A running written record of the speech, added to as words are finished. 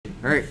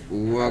Alright,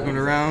 welcome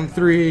to round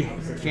 3.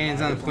 Kane's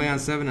on the play on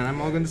 7, and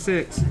I'm all going to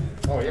 6.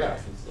 Oh, yeah.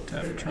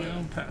 Tap,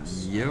 trial,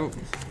 pass. Yep.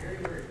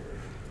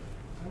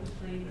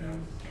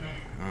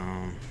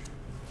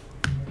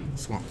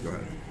 Swamp, go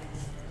ahead.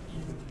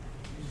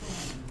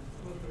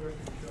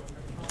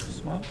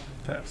 Swamp,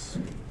 pass.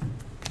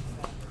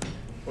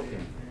 Okay.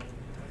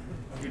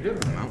 You did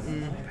it.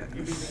 Mountain,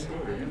 pass.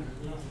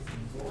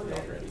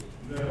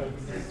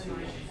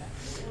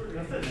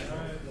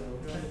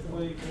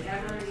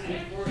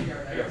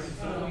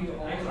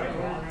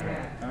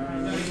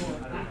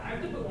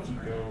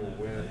 Go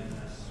with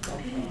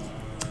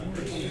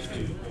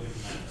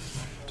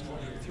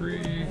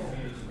 3.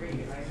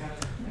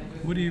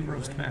 Woody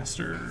Roast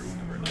Master.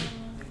 Whenever another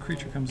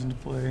creature comes into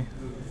play,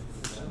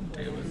 some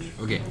damage.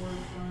 Okay,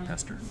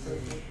 Pass turn.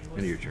 end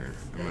of your turn.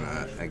 I'm going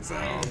to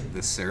exile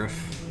this Seraph.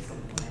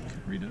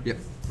 Read it. Yep.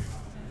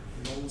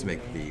 To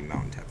make the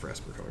mountain tap for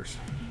Esper colors.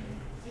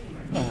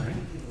 Alright.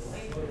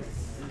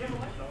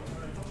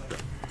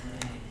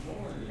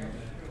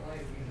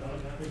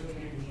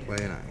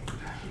 Play an island.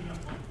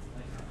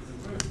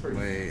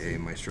 Play a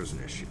Maestros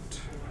Initiate.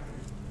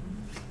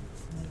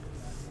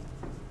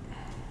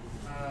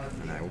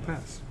 And I will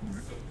pass.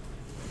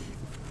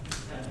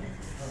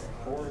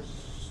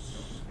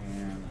 horse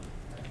and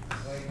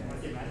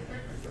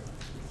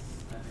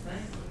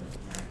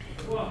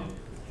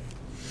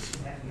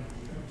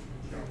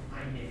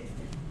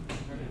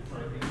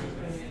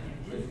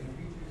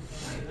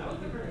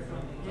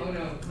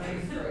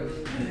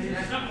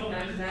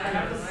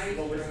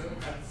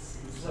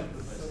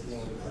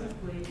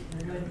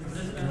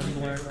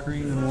Black,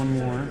 green, and one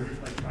more.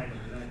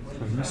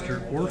 So Mr.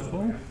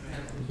 Orpho.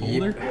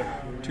 Boulder.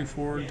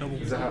 2/4, double I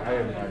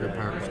have no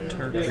idea.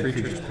 target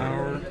creature's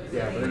power.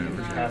 Yeah, but you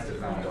cast it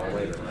now until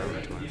later,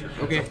 right?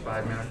 Okay.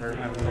 5 mana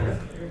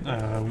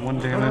card. 1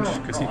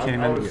 damage because he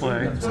came into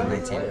play. So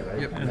 19.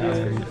 Yep. And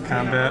then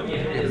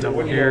combat,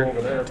 double here,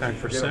 attack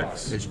for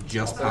 6. It's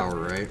just power,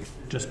 right?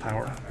 Just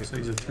power. So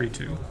he's a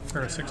 3/2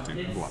 or a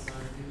 6/2. Block.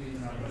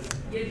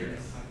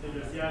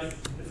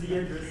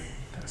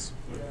 Pass.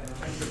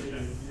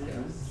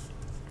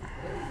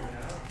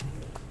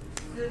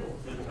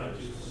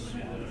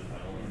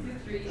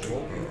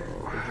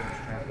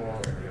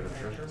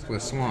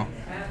 Split Swamp.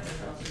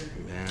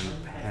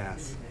 And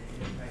pass.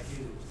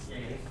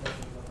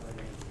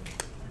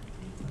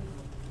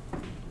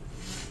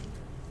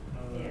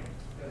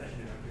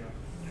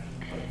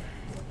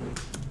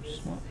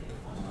 Swamp.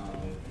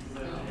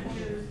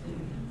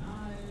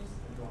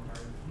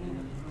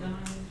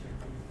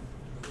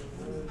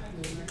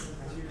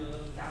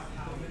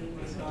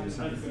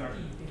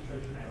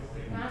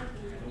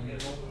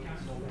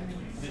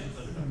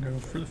 I'll go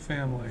for the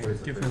family.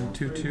 Give him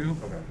 2/2.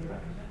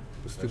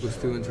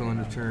 +2/+2 until end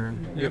of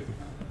turn. Yep.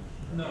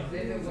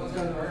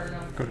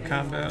 Go to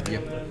combat.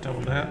 Yep.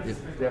 Double that. Yep.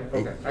 Yep,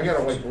 okay. I got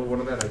a white blue one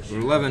of that. We're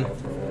 11.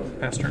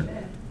 Pass turn.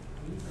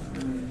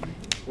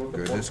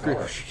 Goodness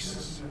gracious.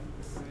 Jesus.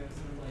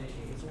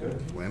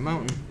 Play a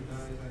mountain.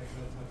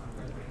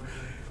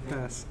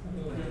 Pass.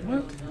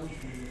 What?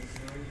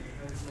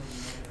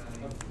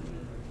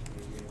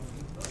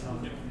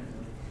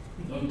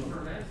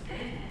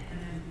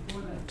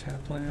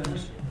 Tap land.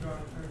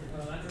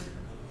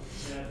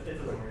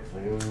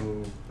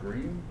 Blue,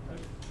 green.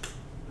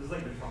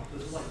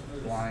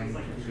 Flying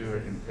 2, I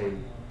can pay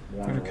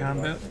 1. Go to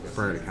combat.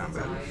 Prior to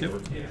combat. Yep.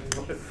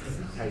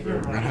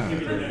 We're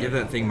gonna give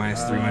that thing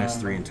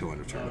 -3/-3 until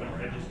end of turn.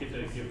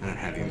 And then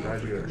have you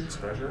move 3 cards.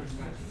 Treasure.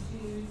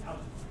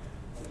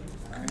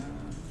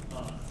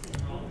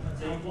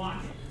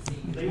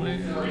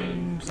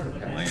 Land.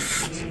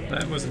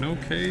 That was an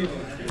okay.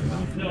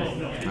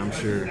 I'm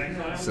sure.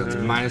 So it's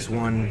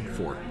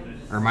 -1/4.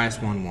 Or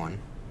 -1/1.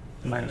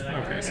 Minus.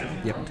 Okay, so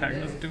Yep. attack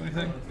doesn't do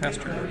anything. Pass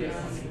turn.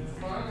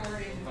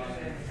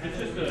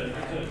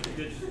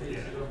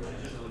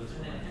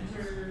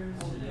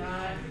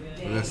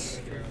 This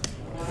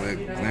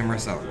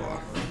Glamorous Outlaw.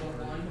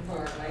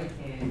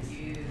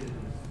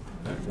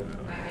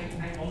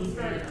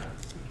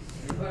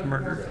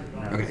 Murder.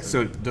 Okay,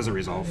 so does it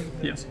resolve?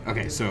 Yes.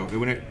 Okay, so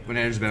when it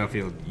enters the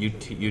battlefield, you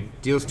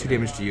deals 2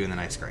 damage to you, and then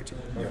I scry 2.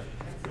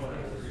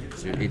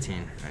 So you're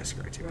 18, I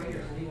scry 2.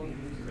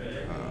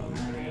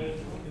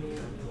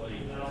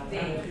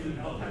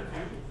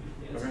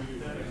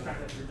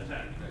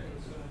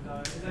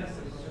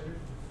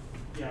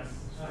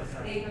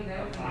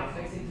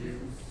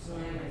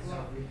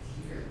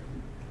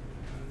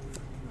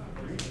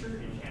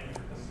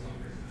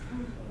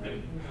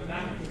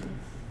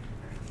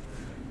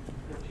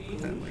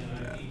 That like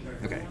that.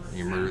 Okay,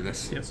 you murder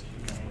this? Yes.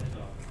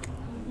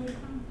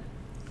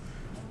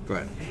 Go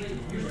ahead.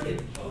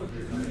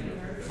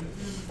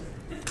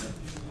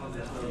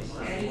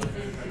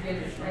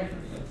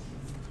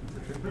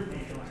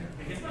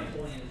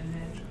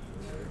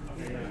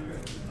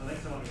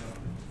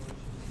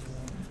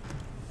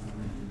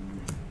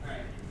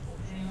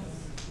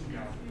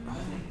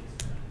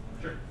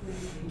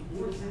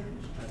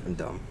 I'm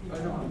dumb.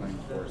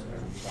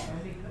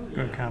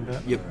 Go to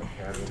combat. Yep.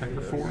 Attack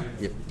for 4.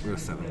 Yep. We're a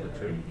 7.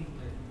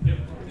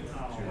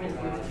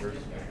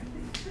 numbers.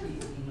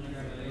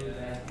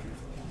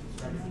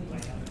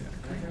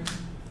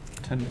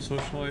 10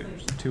 socialite,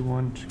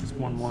 2/1, she gets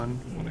 1/1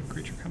 when a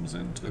creature comes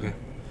in to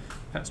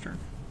pass turn.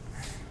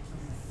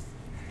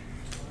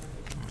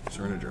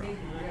 So we're gonna draw. We'll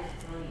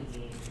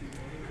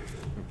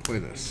play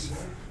this.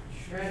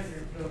 We're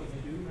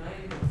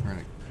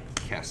gonna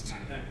cast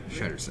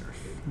Shattered Seraph.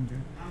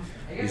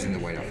 Using the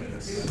white out for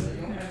this.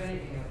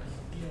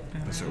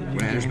 So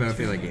when I enter the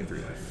battlefield, I gain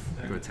 3 life.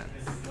 I go to 10.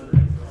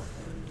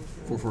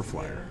 4/4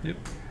 flyer. Yep.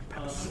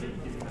 Pass.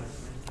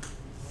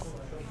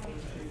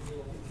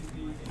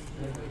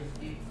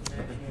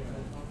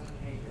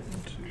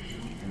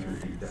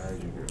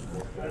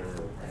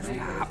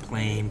 Stop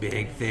playing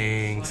big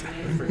things. 5.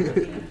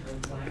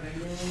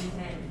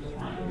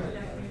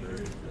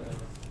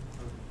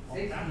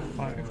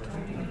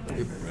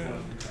 Yep.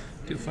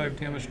 Deal 5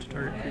 damage to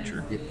target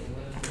creature. Yep.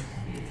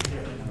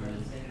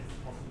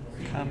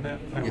 Combat,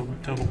 I will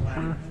double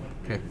per.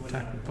 Okay.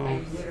 Attack with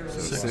both.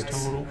 So 6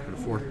 total. Go to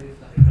 4.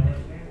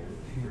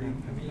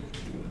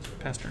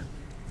 Pass turn.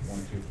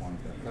 1, 2, 1.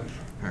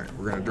 Alright,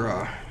 we're gonna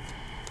draw.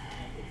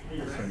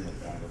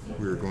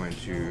 We're going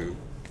to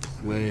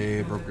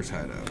play Broker's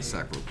Hideout,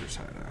 sack Broker's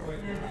Hideout.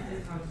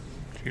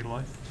 Cheat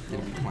life.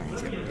 It'll be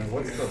planes. And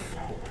what's the?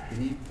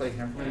 Can he play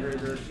him from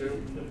Riveteers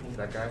too?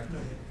 That guy?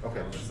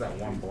 Okay, just that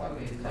one block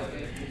card you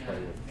play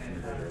with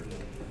Riveteers.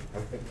 I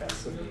think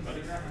that's it.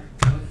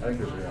 I think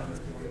there's one.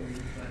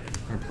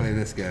 I'm gonna play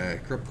this guy.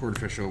 Corrupt Court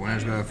Official. When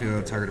enters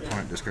battlefield, target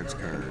opponent discards a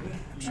card. I'm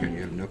just kidding,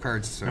 you have no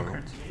cards, so No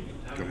cards.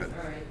 Go ahead.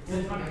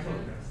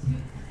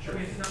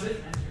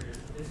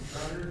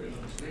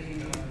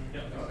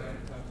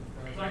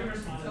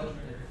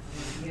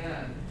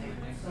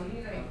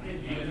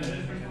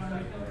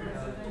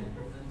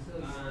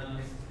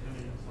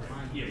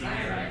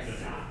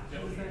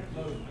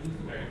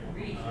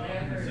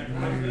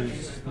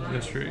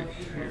 History.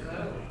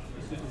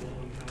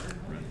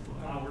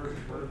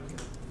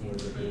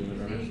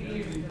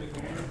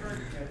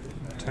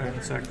 Attack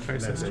and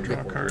sacrifice has to draw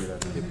a card.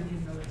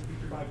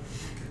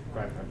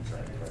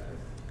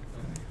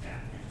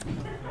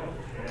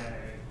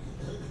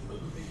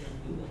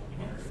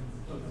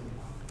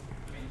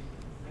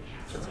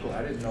 That's cool.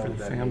 I didn't know For the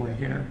that family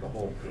here. the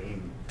whole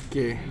game.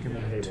 Okay. Give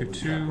him Hey,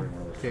 2/2.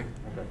 Okay.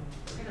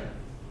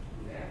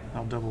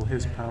 I'll double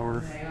his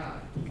power.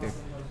 Okay.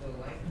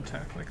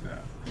 Attack like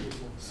that.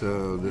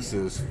 So this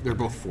is, they're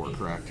both 4,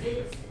 correct?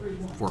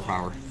 4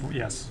 power.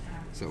 Yes.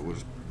 So we'll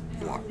just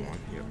block 1.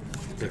 Yep.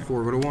 Take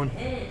 4, go to 1.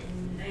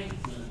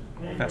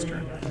 Pass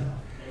turn.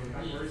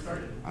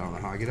 I don't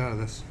know how I get out of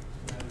this.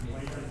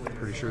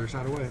 Pretty sure it's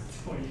not a way.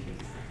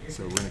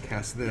 So we're gonna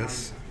cast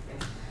this.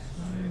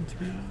 9,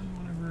 3,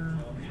 whatever.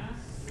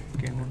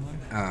 Gain 1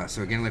 life.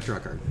 So again, life, draw a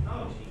card.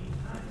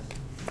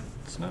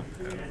 It's not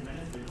bad.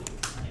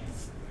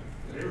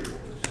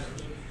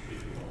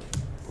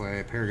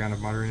 Play Paragon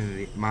of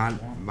Modernity.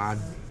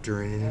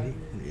 Modernity?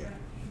 Yeah.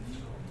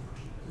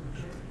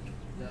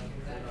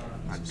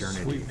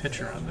 Modernity. Sweet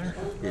picture on there.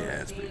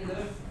 Yeah, it's pretty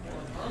cool.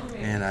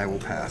 And I will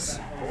pass.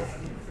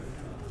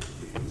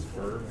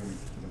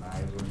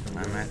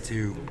 I'm at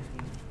 2.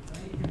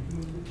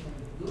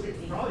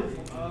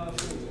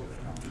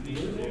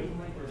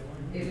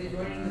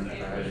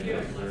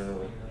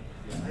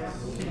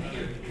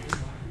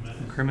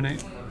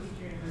 Incriminate.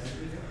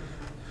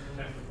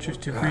 Choose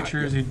 2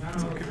 creatures. Let's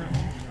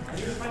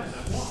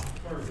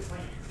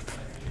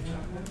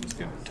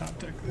get a top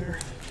deck there.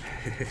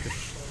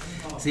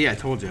 See, I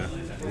told you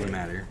it wouldn't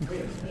matter.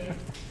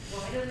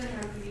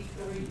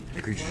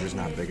 The creature's just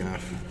not big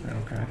enough.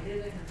 Okay.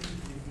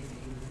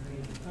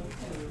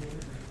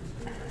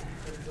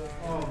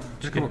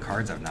 Just a couple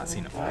cards I've not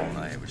seen all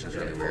night, which is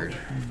really weird.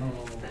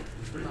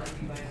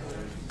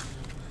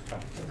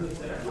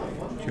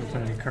 Did you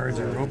open any cards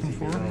you were hoping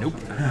for? Nope.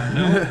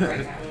 No.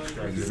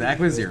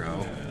 Exactly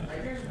 0.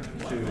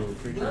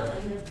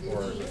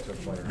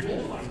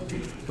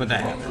 But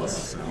that happens,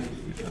 so.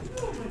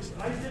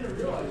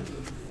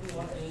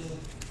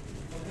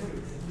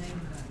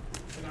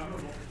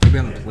 Maybe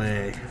on the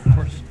play. Of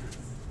course.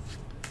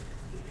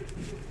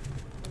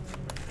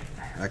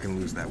 I can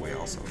lose that way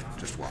also.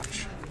 Just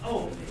watch. I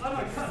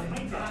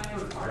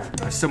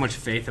have so much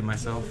faith in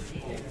myself.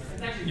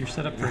 You're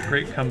set up for a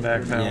great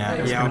comeback now. Yeah,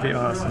 It's going to be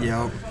awesome.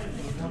 Yep.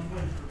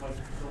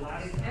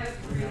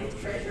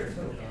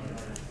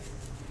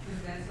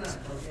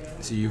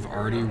 So you've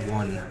already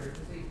won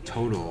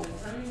total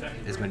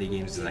as many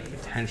games as I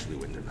could potentially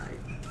win tonight.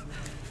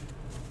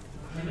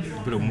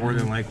 But it'll more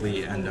than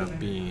likely end up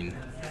being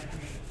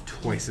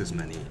twice as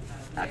many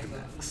at the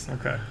max.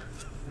 Okay.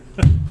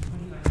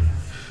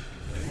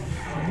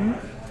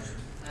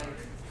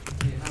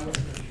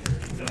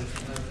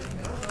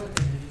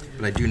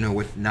 But I do know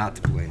what not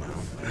to play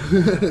now.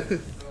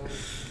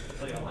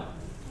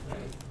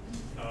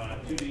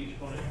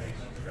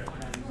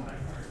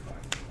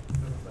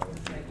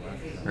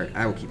 Alright,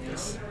 I will keep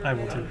this. I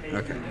will too.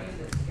 Okay.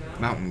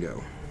 Mountain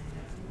go.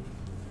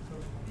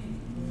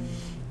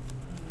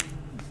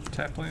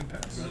 Tap, play, and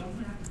pass.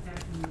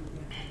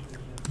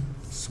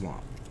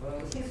 Swamp.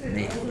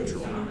 May have a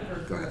draw.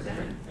 Go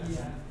ahead.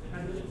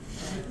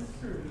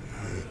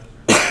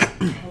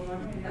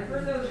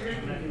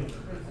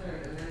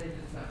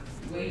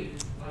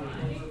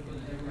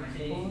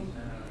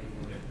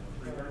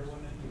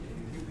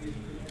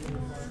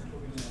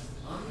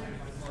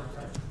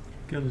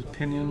 Get his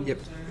opinion. Yep.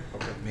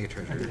 Okay. Make a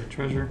treasure.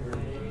 Treasure.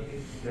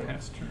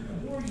 Pass turn.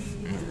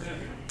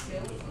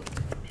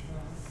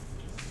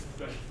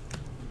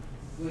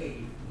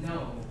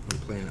 I'm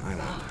playing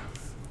Island.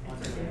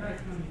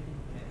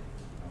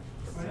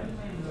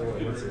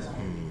 What's this?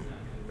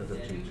 Is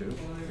it 2-2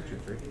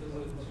 or 2-3?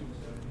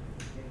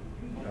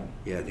 No.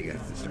 Yeah, I think I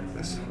have to start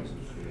this.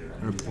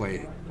 I'm gonna play.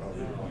 Oh,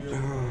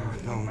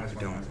 no, I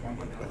don't. I'm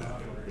gonna play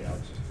that. Yeah, I'll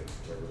just pick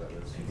whatever that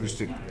is. We'll just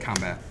do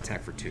combat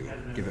attack for 2.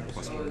 Give it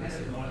 +1.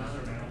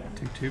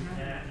 Take 2.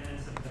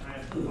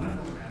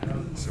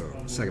 So,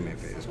 second main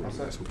phase. We'll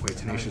play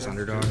Tenacious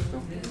Underdog.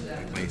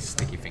 I play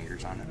Sticky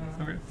Fingers on it.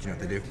 Okay. Do you know what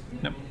they do?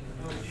 Nope.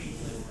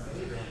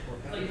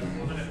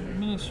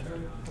 Miss.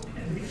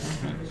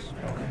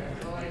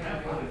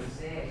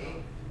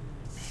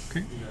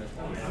 Okay.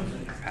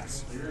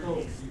 Pass.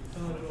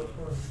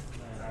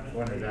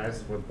 One of the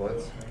guys with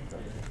Blitz.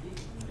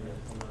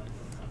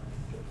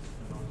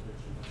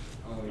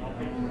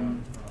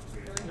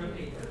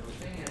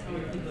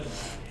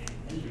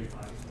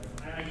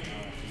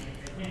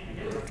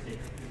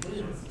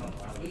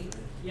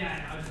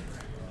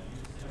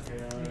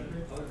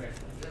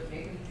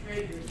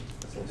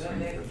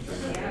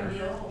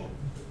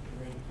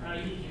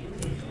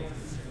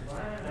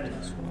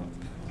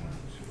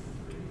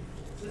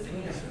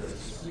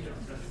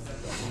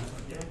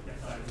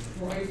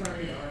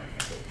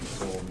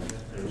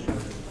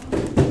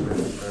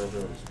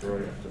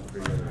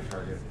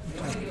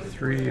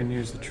 Three and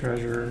use the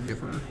treasure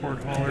for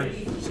Horde Hauler.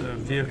 It's a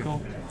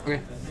vehicle.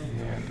 Okay.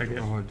 And I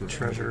get the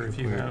treasure if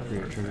you have.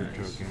 Treasure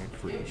token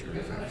for each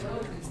artifact.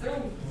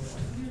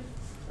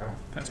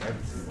 Pass turn.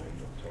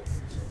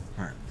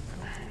 Alright.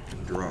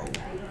 Draw.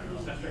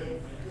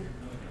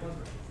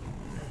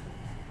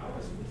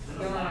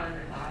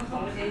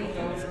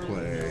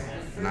 Play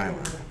an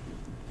island.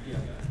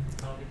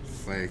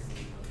 Play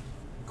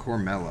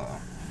Cormella.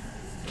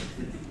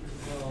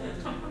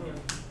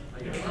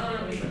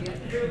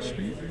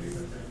 Sweet.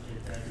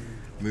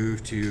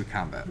 Move to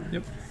combat.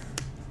 Yep.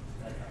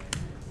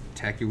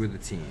 Attack you with the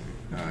team.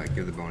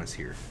 Give the bonus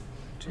here.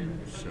 2,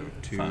 So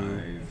 2,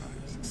 5,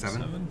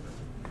 7 down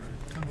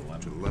to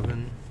 11. to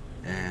 11.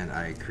 And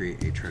I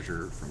create a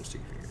treasure from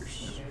Sticky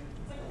Fingers.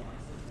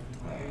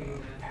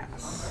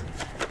 Pass.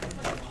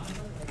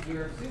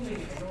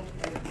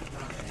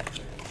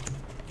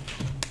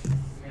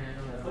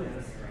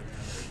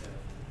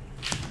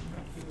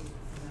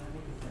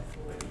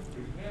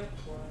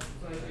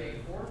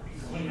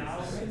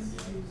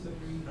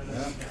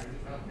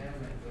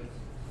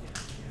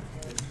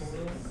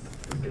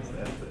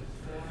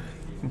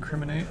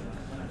 Incriminate.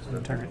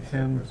 Target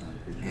him.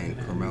 And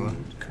Cormella.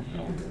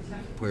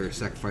 Player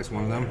sacrifice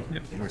one of them.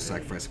 Yep. Or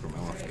sacrifice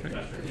Cormella.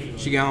 Okay.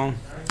 She gone.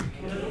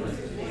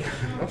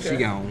 Okay. She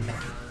gone.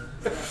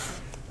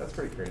 That's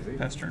pretty crazy.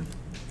 Pass turn.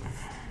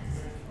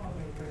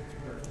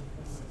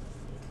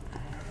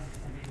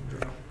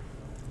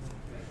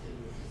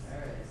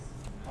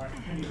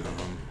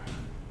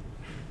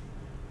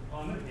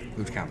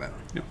 Move to combat.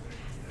 Yep.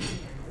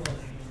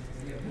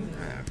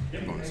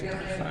 Bonus here.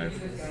 5.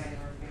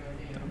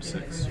 Down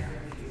 6.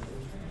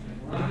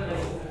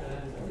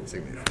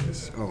 Segment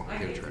this. Oh,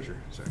 get a treasure.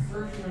 Sorry.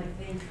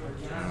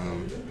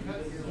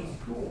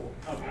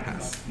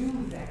 Pass.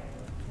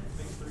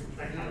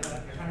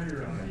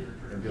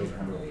 And deals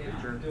one to a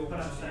creature.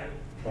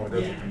 Oh, it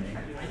doesn't for me.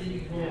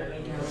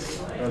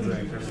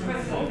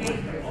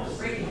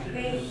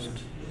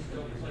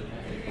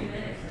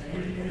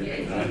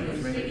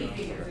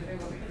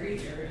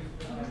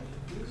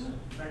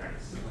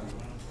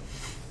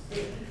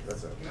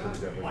 That's That's a pretty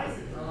deadly.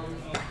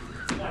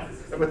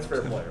 That's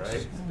fair play,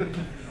 right?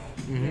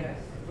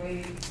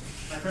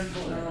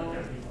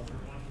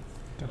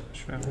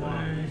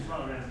 Chevrolet.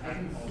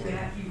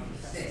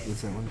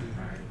 What's that one do?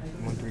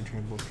 1/3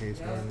 trample case.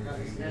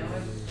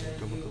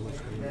 Double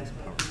collision.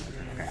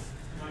 Okay.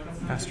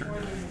 Pass turn.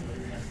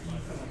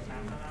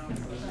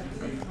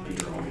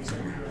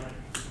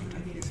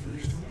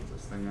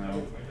 This thing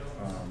out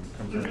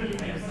comes in.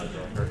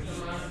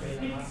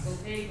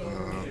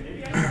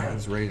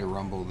 It's ready to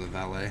rumble the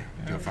valet.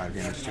 Do 5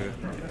 damage to it.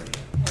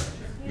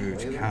 Move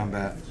to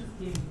combat.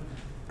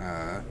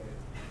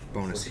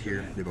 Bonus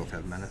here. They both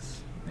have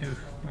menace. Ew.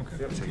 Okay.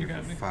 Take You it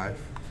got for me. 5.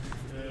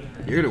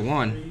 You're to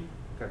 1.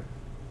 Okay.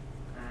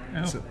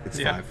 Oh, So it's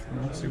yeah. 5.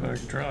 Let's see what I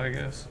can draw, I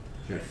guess.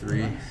 You're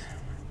 3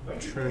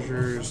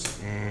 treasures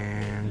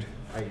and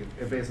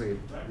It basically,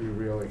 you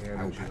really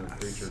hand I'll it to the pass.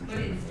 creature.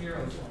 And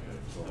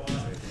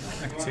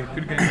I can see a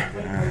good game.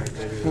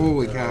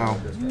 holy cow!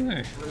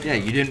 Hey. Yeah,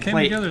 you didn't Came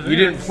play. together You there.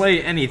 didn't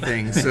play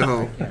anything,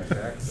 so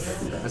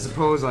I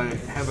suppose I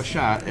have a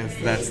shot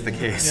if that's the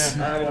case.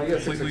 Yeah. well, I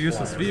guess Completely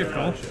useless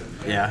vehicle.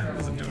 Yeah.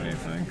 Doesn't do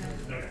anything.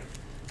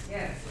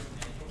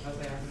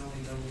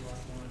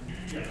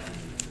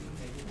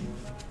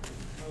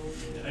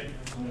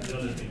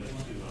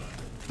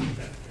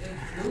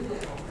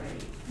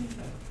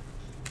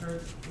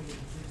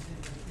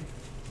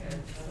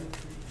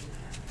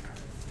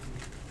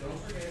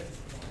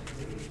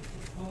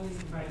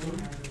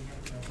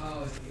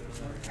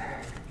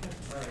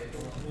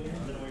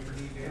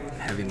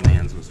 Heavy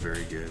lands was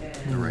very good.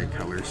 The right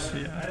colors.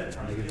 Yeah.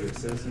 They give you a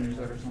citizen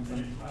or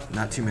something?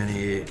 Not too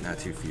many, not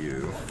too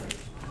few.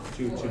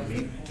 Too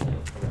deep?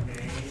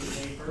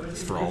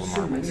 It's for all the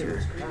marbles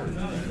here.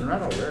 They're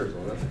not all rares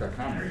though, that's like a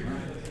common.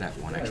 That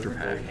one extra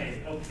pack.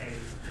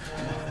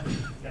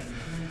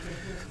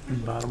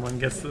 Bottom one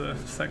gets the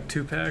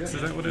 2 packs.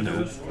 Is that what it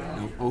is?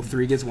 No,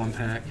 03 gets 1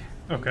 pack,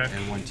 Okay.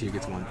 and 12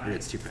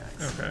 gets 2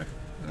 packs. Okay.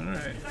 All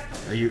right.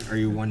 Are you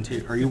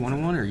 1-2? Are you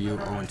 1-1 or are you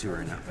 0-2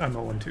 right now? I'm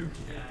 0-2.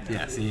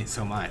 Yeah. See,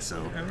 so am I. So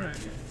All right.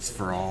 it's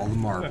for all the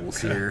marbles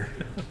Okay. here.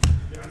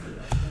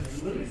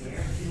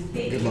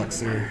 Good luck,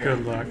 sir.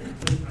 Good luck.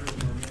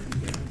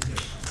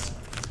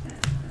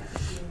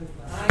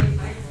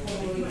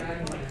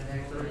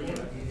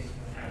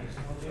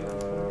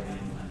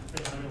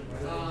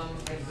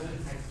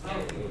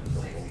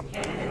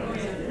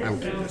 I will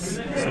keep this.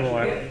 So will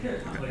I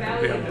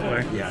be able to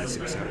play? Yeah, I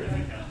see so.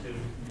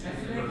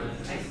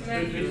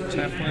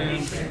 Tap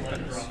land.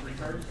 Pass.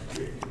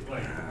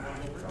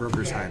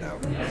 Broker's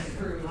Hideout.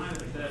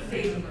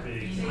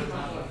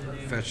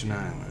 Fetch an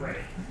island.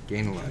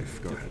 Gain a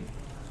life. Go ahead.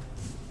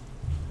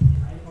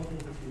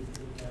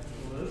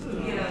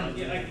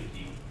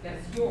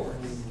 That's yours.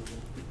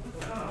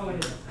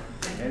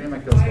 Any of my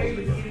kills supposed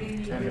to be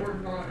good. Any of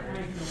them.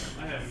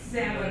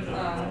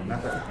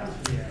 Not that.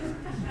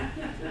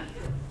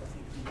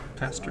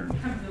 Pass turn.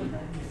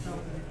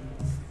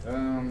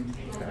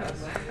 Pass.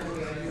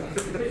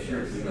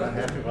 Not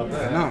happy about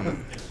that. No.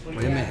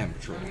 Play a Mayhem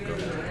Patrol. Go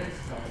ahead.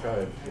 Go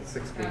ahead. Get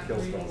 6 good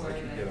kill spells. I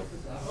can get them.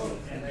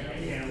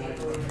 Yeah.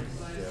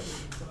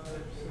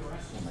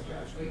 Oh my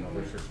gosh.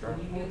 Another 6 drop.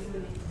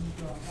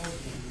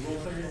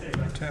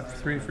 Tap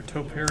 3 for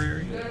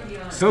Topiary.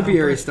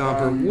 Topiary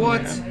Stomper.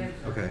 What?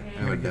 Okay,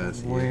 I know what it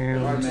does. It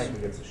Land.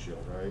 automatically gets a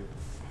shield, right?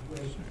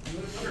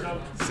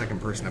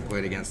 Second person I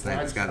played against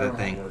that's got that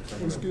thing.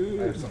 It's good.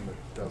 I have something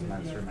that does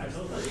nice or nice.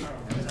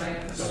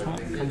 Swamp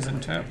comes in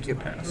tapped.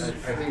 Pass. I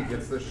think it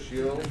gets the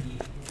shield.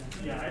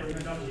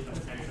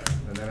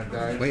 And then it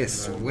dies. Play a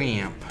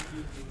Swamp.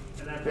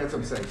 That's what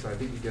I'm saying. So I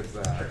think he gets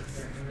that.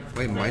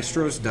 Play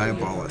Maestros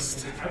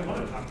Diabolist.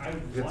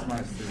 Gets my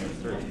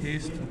 3.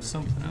 Haste and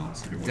something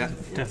else.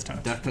 Death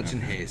touch. Death Touch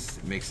and Haste.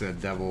 It makes a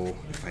devil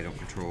if I don't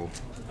control.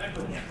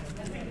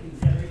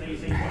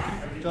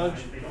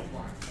 Dodge.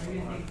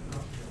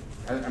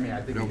 I mean,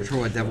 I think I don't he gets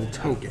control a devil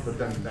token. but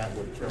then that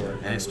would kill it.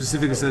 And it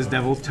specifically says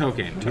devil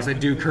token, because I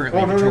do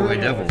currently control a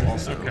devil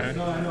also. Okay.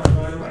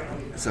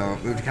 So,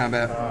 move to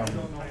combat.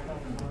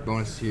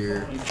 Bonus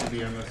here.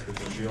 ECB on this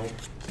is a shield.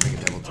 Make a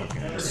devil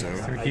token. So,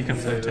 He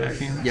comes in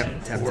attacking.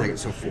 yep, tap take it.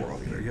 So 4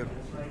 altogether. Yep.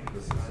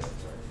 This is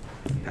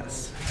it.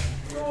 Pass.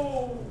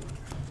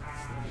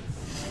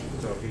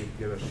 So if he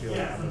get a shield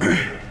on the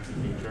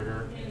ECB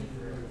trigger,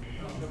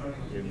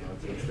 you know,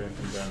 it's instant,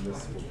 and then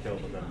this will kill,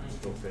 but then it's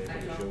still fade, but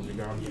the shield will be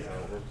gone. Is that how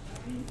it works?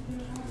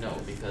 No,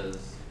 because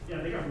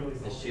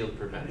the shield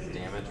prevents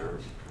damage or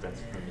prevents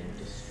it from being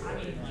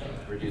destroyed.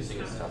 Reducing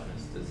its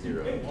toughness to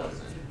 0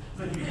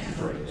 doesn't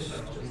destroy it, it's just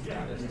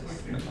not as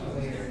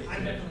damage.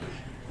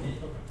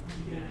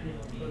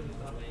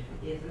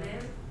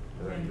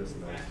 And then this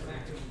does.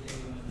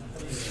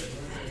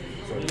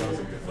 So it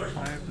doesn't get hurt.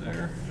 5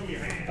 there.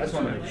 I just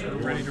want to make sure.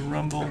 Ready to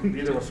rumble.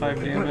 Neither was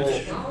 5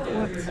 damage. I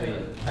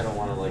mean, I don't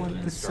want to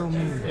like That's so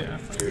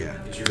instruct mean. you. Yeah.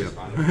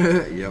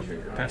 Yeah. Yep.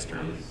 Yep. Pass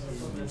turn.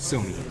 So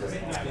mean.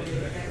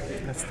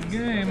 That's the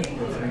game.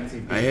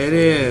 It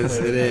is.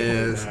 It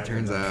is.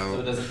 Turns So it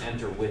out. doesn't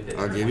enter with it.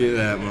 I'll give you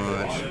that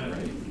much.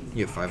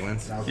 You have 5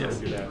 lands? Now Yes.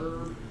 do that.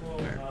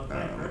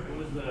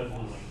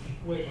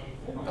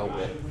 Oh,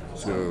 wait.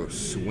 So,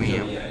 Swamp.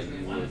 Yeah,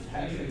 you would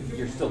have it.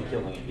 You're still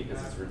killing it because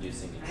it's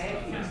reducing its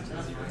toughness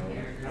to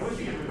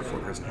 0. 4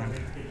 person hand.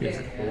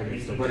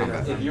 But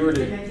if you were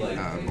to like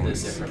the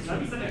bonus. difference,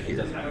 it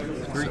doesn't matter.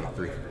 So,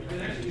 3.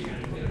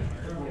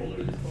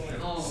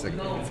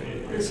 Second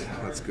phase.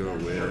 Let's go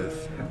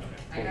with.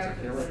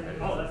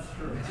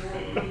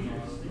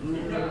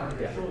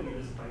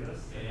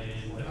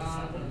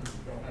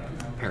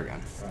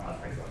 Paragon.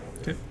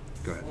 Okay.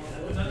 Go ahead.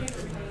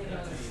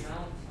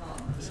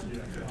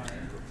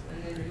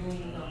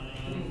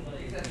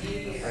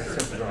 I just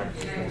have to drop the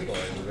full score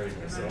and ready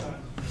to sell.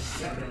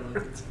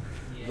 There's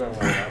not a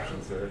lot of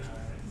options there.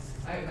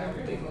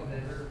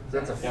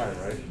 That's a flyer,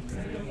 right?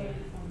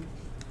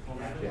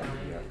 Yeah,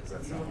 because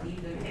that's not one.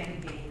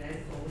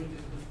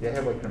 Yeah, I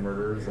have like the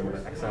murders and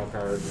the exile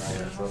cards and all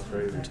that stuff,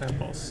 crazy.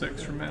 Tap all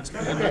 6 for Master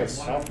That guy's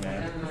tough,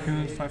 man.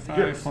 Coons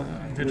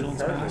 5/5.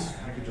 Vigilance pass.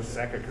 You could just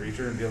sack a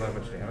creature and deal that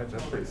much damage.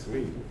 That's pretty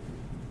sweet.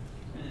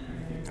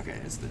 Okay,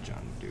 it's the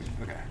John dude.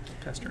 Okay.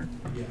 Pass turn.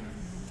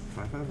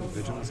 5/5 with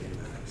vigilance and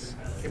menace.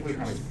 I can't believe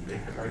how many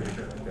big cards you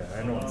get like that.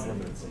 I know it's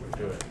limited, so we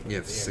do it. You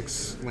have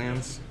 6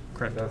 lands.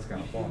 Correct. That's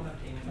kind of fun.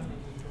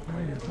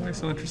 Why are you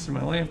so interested in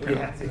my land count?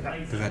 Yeah,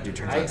 Because that dude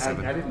turns I out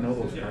 7. didn't know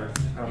those cards.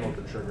 I don't know what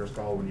the trigger's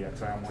called when you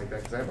exile them like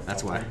that, because I have a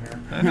That's couple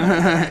why. in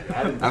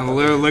here. I'm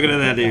literally looking at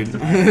that dude.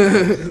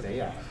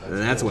 Stay out.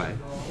 That's why.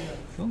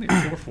 only a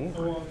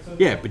 4/4.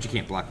 Yeah, but you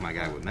can't block my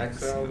guy with Max.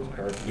 Exile this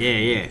card. Yeah,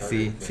 yeah. Target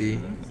See,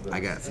 things I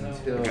got,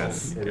 until I got.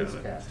 it is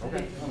cast.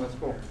 Okay, oh, that's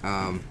cool.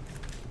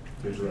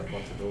 Gives you that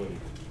flexibility.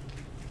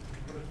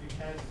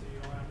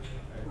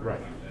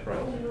 Right,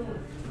 right.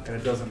 And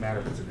it doesn't matter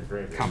if it's in your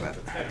graveyard. Combat.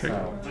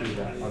 Exile to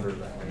that under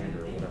that land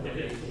or whatever.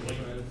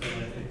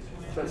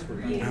 That's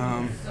pretty cool.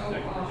 Yeah.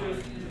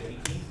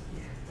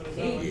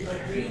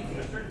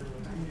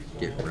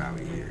 Get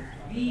rowdy here.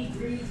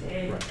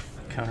 Right.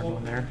 Counter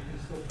one there.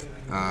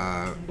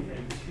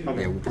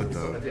 Okay. Yeah, we'll put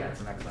the. Yeah,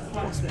 it's an exile.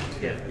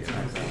 Yeah, it's an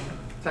exile.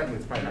 Technically,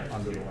 it's probably not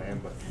under the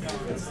land, but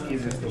it's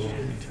easiest to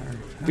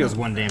Deals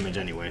 1 damage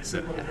anyway,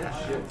 so.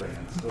 shield thing.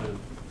 So,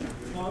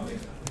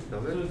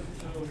 does it?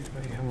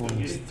 I have one of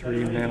these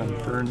 3 mana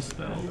burn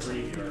spells.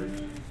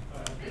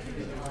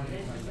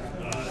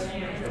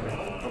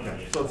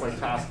 Okay, so it's like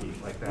Toski,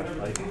 like that,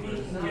 like.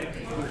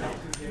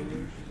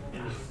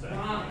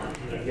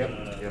 Yep,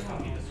 yep.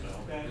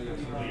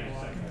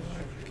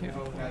 Can't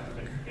block.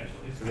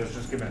 So it's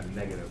just giving a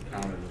negative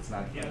counter. It's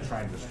not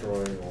trying to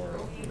destroy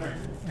or.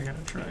 I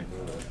gotta try.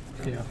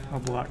 Yeah, I'll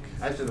block.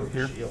 Actually, the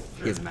Here. shield.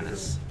 He has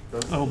menace.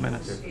 Oh,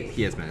 menace.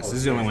 He has menace. This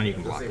is the only one you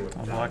can block.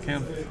 I'll block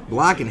him.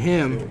 Blocking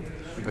him.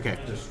 Okay.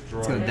 It's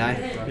gonna die.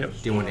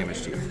 Yep. Deal 1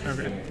 damage to you.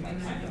 Okay.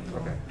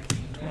 Okay.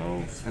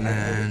 12. And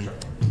then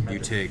you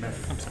take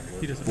I'm sorry.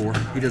 He doesn't. 4.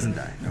 He doesn't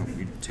die. No,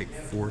 you take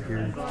 4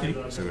 here.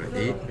 So go to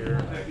 8. Here,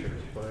 I take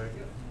his play.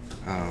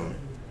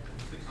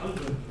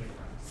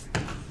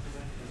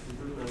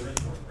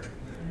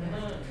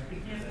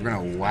 We're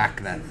gonna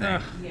whack that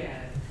thing.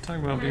 Talk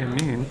about being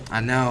mean. I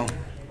know.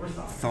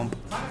 Thump.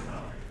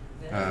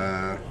 Pass.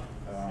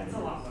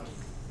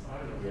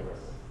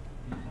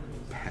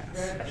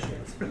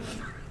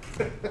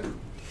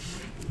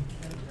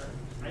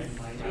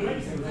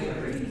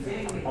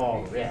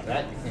 Oh, yeah,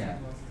 that you can't.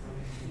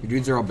 Your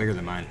dudes are all bigger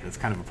than mine. That's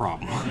kind of a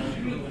problem.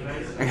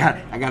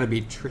 I gotta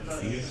be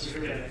tricksy.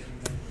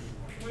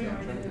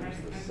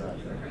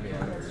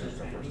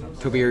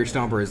 Topiary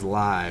Stomper is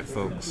live,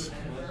 folks.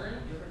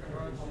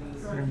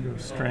 We're gonna go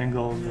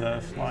strangle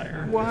the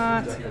flyer.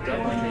 What? It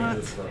definitely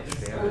changes the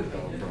standard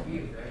though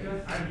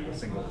from a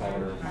single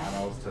color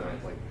monos to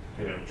like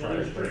here try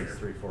to play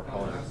 3-4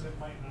 colors.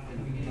 I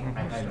know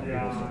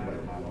people still play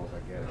monos, I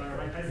get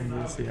it. And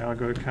we'll see how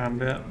go to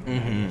combat.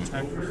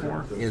 Attack for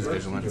 4. It is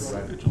Vigilance.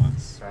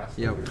 Vigilance. Fast.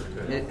 Yep.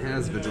 It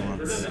has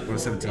Vigilance. Go to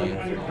 17.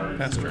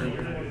 Pass turn.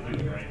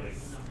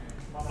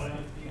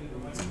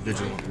 It's a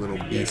vigilant little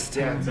beast.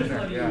 Yeah, it's in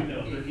there, yeah.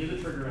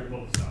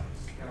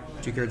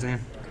 2 cards in.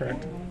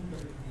 Correct.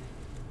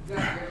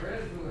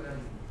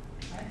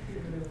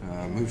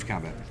 Move to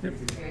combat. Yep.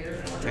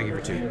 Take it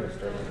for 2.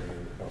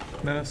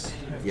 Menace.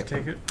 Yep.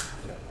 Take it.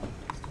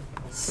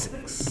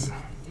 6.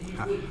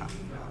 Ha, ha.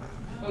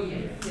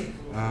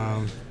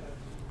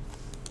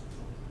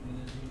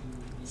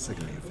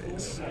 Second main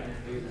phase.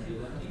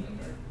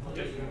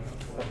 Okay.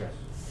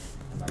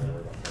 I'm not gonna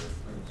worry about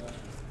that.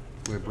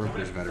 Boy,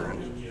 Broker's veteran.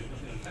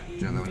 Do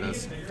you know what that one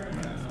does?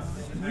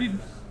 Read.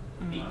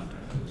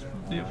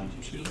 Yep.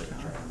 Shield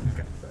counter.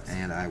 Okay.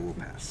 And I will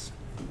pass.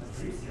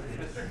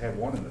 I have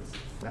one in this.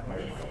 That might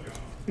be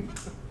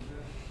colors.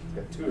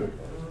 Got 2 of the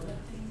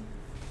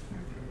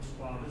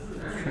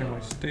colors.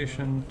 Tramway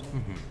station.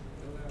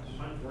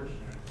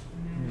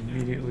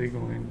 Immediately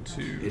going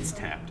to. It's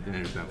tapped, and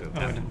then it's battlefield Oh,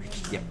 tapped. and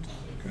it's Yep.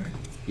 Okay.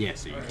 Yeah,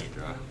 so you can't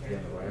draw. Yeah,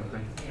 the land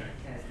thing.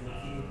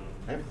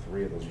 I have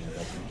 3 of those.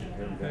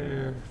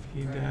 If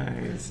he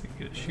dies, you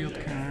get a shield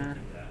counter.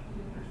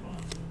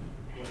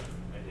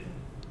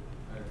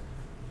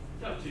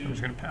 I'm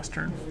just gonna pass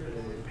turn.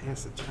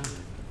 Pass the turn.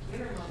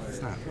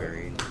 It's not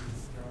very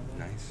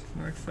nice.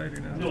 More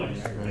exciting now. I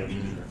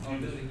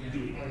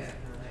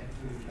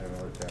have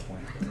another tap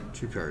one.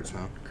 2 cards,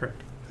 huh?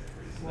 Correct.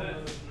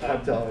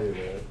 I'll tell you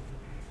that.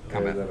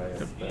 Combat. That I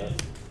have that.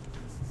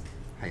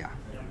 Hiya.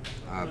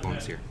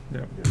 Bonus here.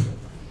 Yep.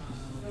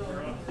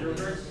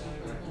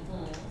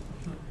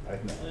 I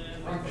know.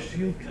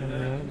 Shield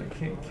counter out. I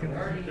can't kill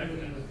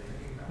him.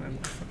 I'm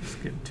just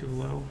getting too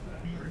low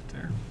right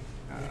there.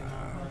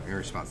 In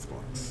response to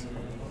blocks.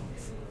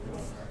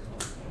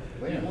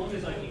 Land.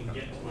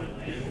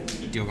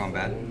 Deal gone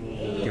bad.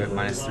 Give it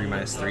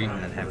 -3/-3,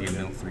 and then have you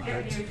mill 3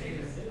 cards.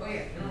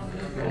 Okay,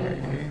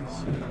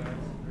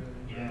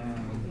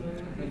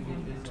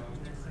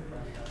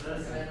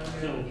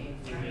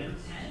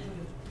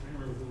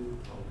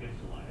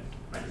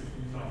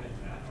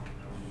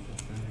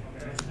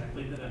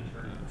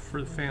 for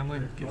the family,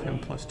 give him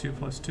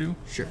 +2/+2.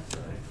 Sure.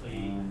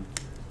 And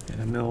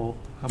a mill,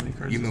 how many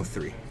cards? You is mill it?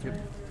 3. Yep.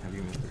 Have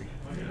you mill 3.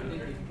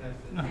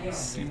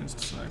 Siemens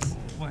Disciple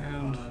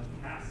land.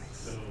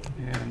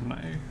 And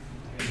my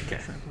Okay.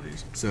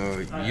 Prerelease. So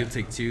you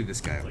take 2,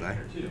 this guy will die.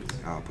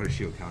 I'll put a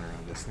shield counter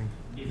on this thing.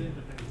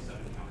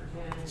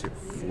 So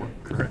 4,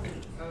 correct.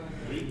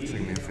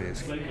 Second main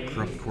phase.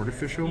 Corrupt Court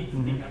Official.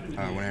 When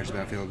enters the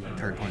battlefield,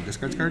 target opponent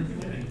discards card.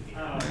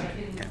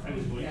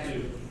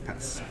 Okay.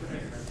 Pass.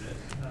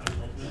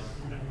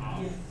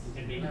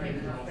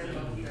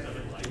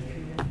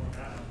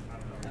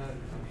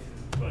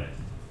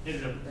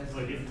 ended up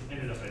I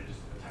just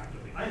attacked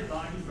him. I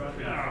thought he brought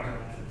it out.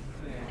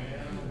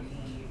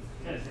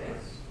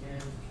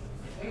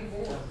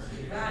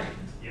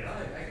 Yeah.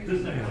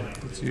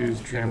 Let's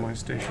use tramway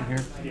station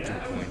here.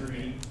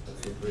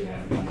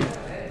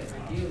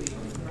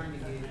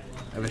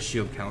 I have a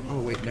shield count. Oh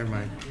wait, never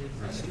mind.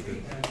 That's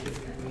stupid.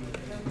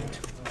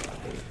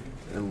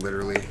 It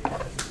literally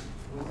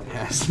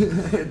has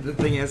the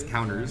thing has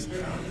counters.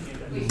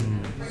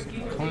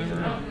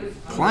 Climber.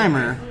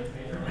 Climber.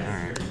 All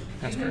right.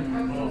 That's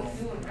turn.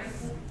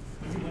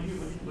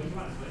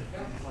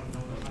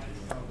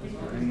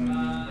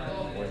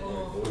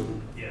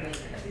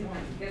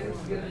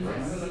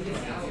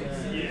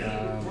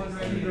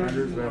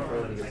 Renders that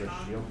for he gets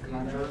a shield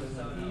counter, and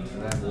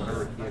then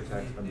whenever he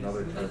attacks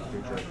another target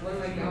creature.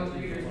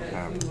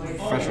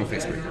 Professional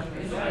face breaker.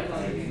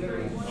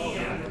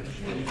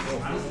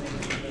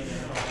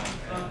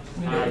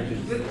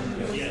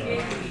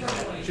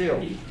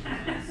 Shield.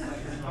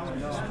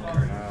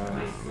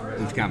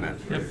 Into combat.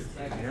 Yep.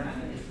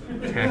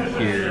 Attack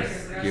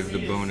here. Give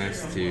the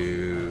bonus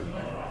to.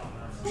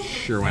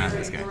 Sure, why not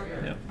this guy?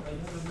 Yep.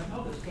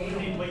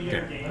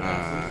 Okay.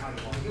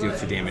 Deal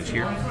 2 damage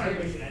here.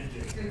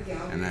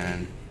 And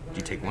then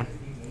you take 1.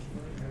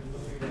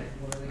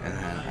 And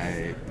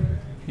then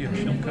You have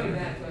shield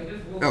counter.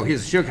 oh, he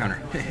has a shield counter.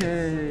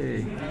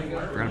 Hey,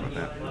 forgot about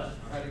that.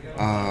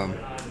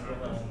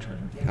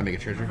 I make a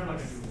treasure.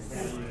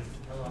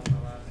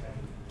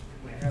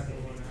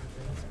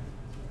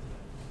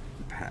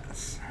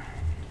 Pass.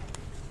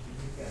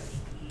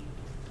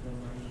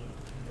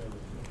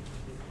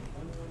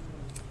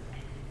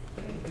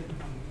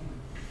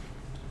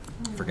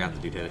 Forgot the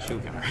dude had a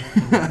shield counter.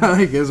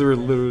 I guess we were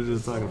literally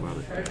just talking about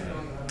it.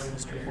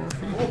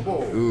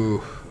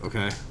 Ooh,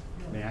 okay.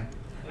 Man.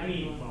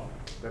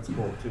 That's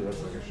cool too.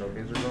 That's like a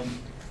showcase or something.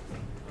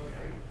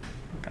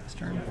 Pass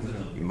turn.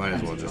 You might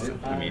as well just,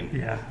 I mean,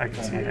 Yeah, I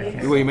can see. I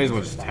can't. well, you might as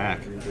well just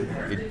attack.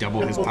 You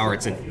double his power,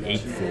 it's an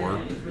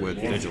 8-4 with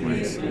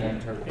vigilance.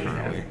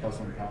 Currently.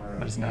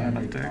 But it's not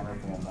enough to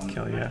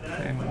kill yet.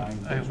 And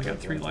I only got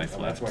 3 life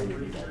left.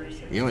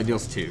 He only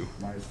deals 2.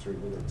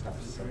 -3 with a top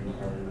 7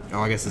 card.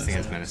 Oh, I guess this thing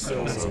has menace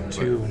also. That's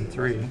 2 and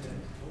 3.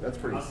 That's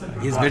pretty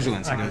simple. He has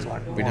vigilance, I he can does,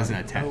 block but he doesn't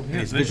one. attack. Oh, He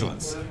has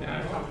vigilance.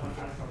 Yeah.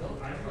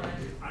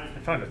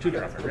 I found a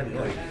 2-drop I really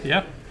like.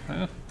 Yep.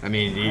 Yeah. I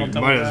mean, you I'll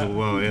double might as that.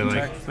 well, yeah,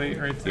 Attack like, fleet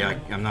right there.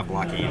 yeah, I'm not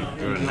blocking.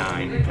 Go to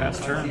 9. Pass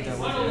turn.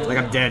 Like,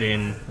 I'm dead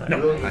in a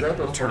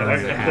turn and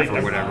a half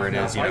or whatever it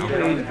is, you know.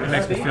 It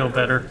makes me feel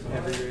better.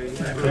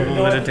 I put a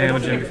little bit of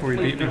damage in before you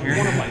beat me here.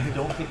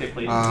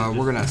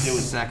 We're gonna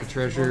sack a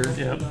treasure,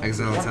 Yep.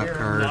 exile a top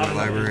card in the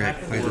library, I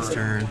can play this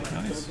turn.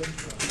 Nice.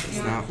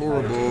 It's not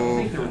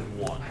horrible.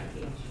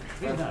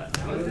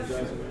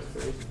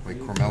 Like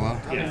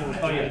Cormella.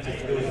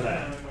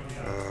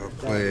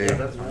 Play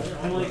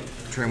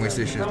tramway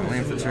station as my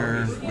land for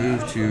turn.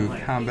 Move to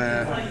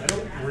combat. I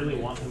don't really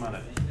want him on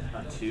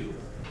 2.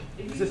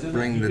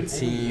 Bring the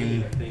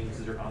team.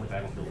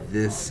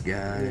 This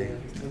guy.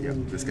 Yep,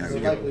 this guy. We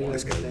get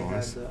this guy's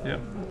bonus. Yep.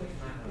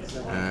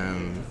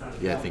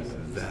 Yeah, I think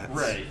that's.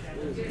 Right.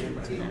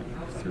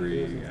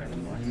 3. I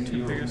can block the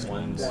 2 biggest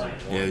ones.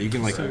 Yeah, you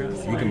can like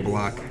you can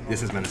block.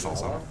 This is menace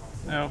also.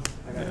 Oh,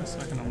 yeah, so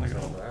I can only go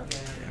like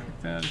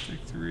that.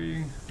 Take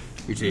 3.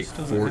 You take This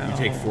doesn't 4. You have-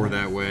 take 4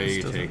 that way. this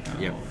You doesn't take.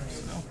 have, Yep.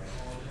 So.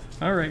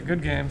 All right,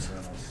 good games.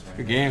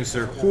 Good game,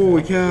 sir.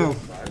 Holy cow!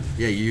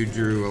 Yeah, you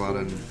drew a lot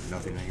of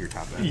nothing at your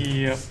top end.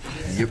 Yep.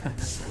 Yep.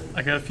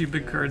 I got a few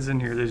big cards in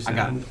here. They just I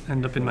got-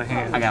 end up in my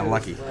hand. I got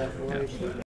lucky. Yeah.